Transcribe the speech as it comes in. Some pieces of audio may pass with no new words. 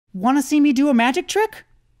Wanna see me do a magic trick?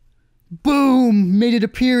 Boom! Made it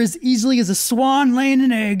appear as easily as a swan laying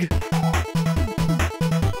an egg.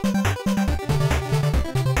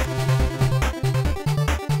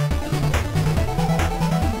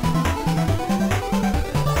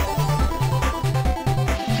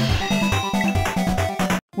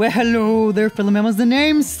 Well, hello there, fellow mammals. The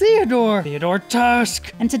name's Theodore. Theodore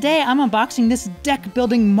Tusk. And today I'm unboxing this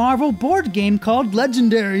deck-building Marvel board game called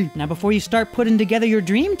Legendary. Now before you start putting together your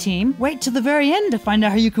dream team, wait till the very end to find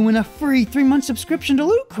out how you can win a free 3-month subscription to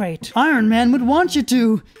Loot Crate. Iron Man would want you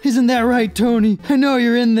to. Isn't that right, Tony? I know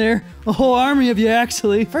you're in there. A whole army of you,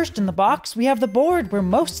 actually. First in the box, we have the board where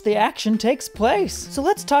most of the action takes place. So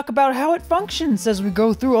let's talk about how it functions as we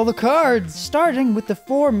go through all the cards. Starting with the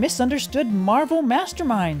 4 misunderstood Marvel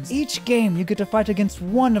masterminds. Each game, you get to fight against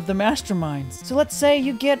one of the masterminds. So let's say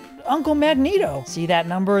you get Uncle Magneto. See that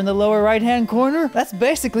number in the lower right-hand corner? That's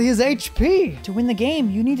basically his HP. To win the game,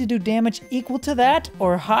 you need to do damage equal to that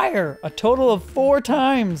or higher, a total of 4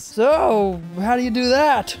 times. So, how do you do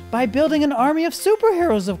that? By building an army of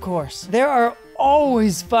superheroes, of course. There are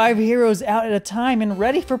always 5 heroes out at a time and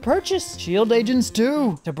ready for purchase. Shield agents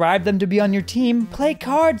too. To bribe them to be on your team, play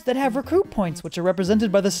cards that have recruit points, which are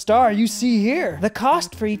represented by the star you see here. The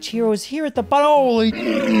cost for each hero is here at the bottom.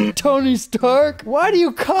 Holy Tony Stark, why do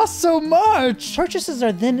you cost so much? Purchases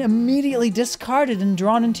are then immediately discarded and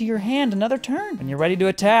drawn into your hand another turn. When you're ready to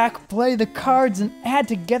attack, play the cards and add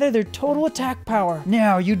together their total attack power.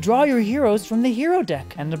 Now you draw your heroes from the hero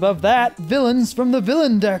deck, and above that, villains from the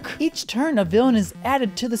villain deck. Each turn a villain is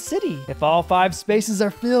added to the city. If all 5 spaces are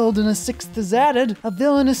filled and a 6th is added, a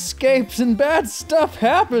villain escapes and bad stuff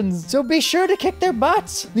happens. So be sure to kick their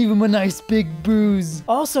butts. Leave them a nice big bruise.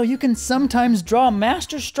 Also, you can sometimes draw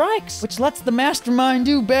master strikes, which lets the mastermind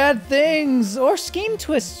do bad things, or scheme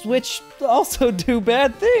twists, which also do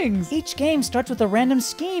bad things. Each game starts with a random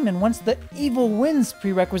scheme, and once the evil wins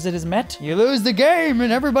prerequisite is met, you lose the game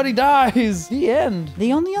and everybody dies. The end.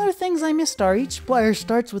 The only other things I missed are each player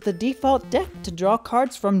starts with a default deck to draw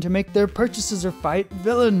cards from to make their purchases or fight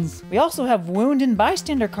villains. We also have wound and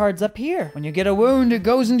bystander cards up here. When you get a wound, it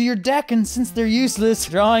goes into your deck, and since they're useless,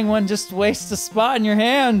 drawing one just wastes a spot in your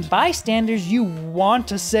hand. Bystanders you want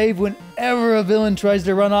to save whenever a villain tries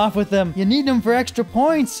to run off with them. You need them for extra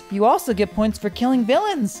points. You also get points for killing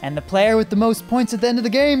villains. And the player with the most points at the end of the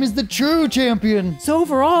game is the true champion. So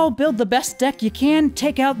overall, build the best deck you can,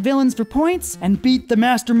 take out villains for points, and beat the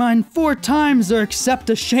mastermind 4 times or accept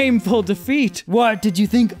a shameful defeat. What, did you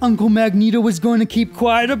think Uncle Magneto was going to keep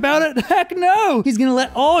quiet about it? Heck no! He's gonna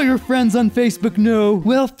let all your friends on Facebook know.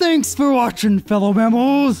 Well, thanks for watching, fellow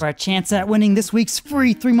mammals. For a chance at winning this week's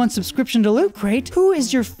free 3-month subscription to Loot Crate, who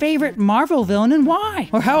is your favorite Marvel villain and why?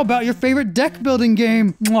 Or how about your favorite deck building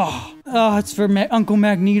game? Oh, it's for Uncle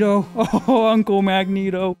Magneto. Oh, Uncle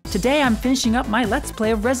Magneto. Today I'm finishing up my Let's Play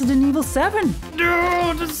of Resident Evil 7.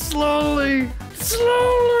 No, just slowly.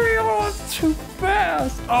 Oh, it's too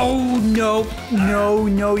fast. Oh, no,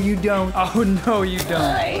 you don't. Oh, no, you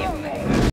don't.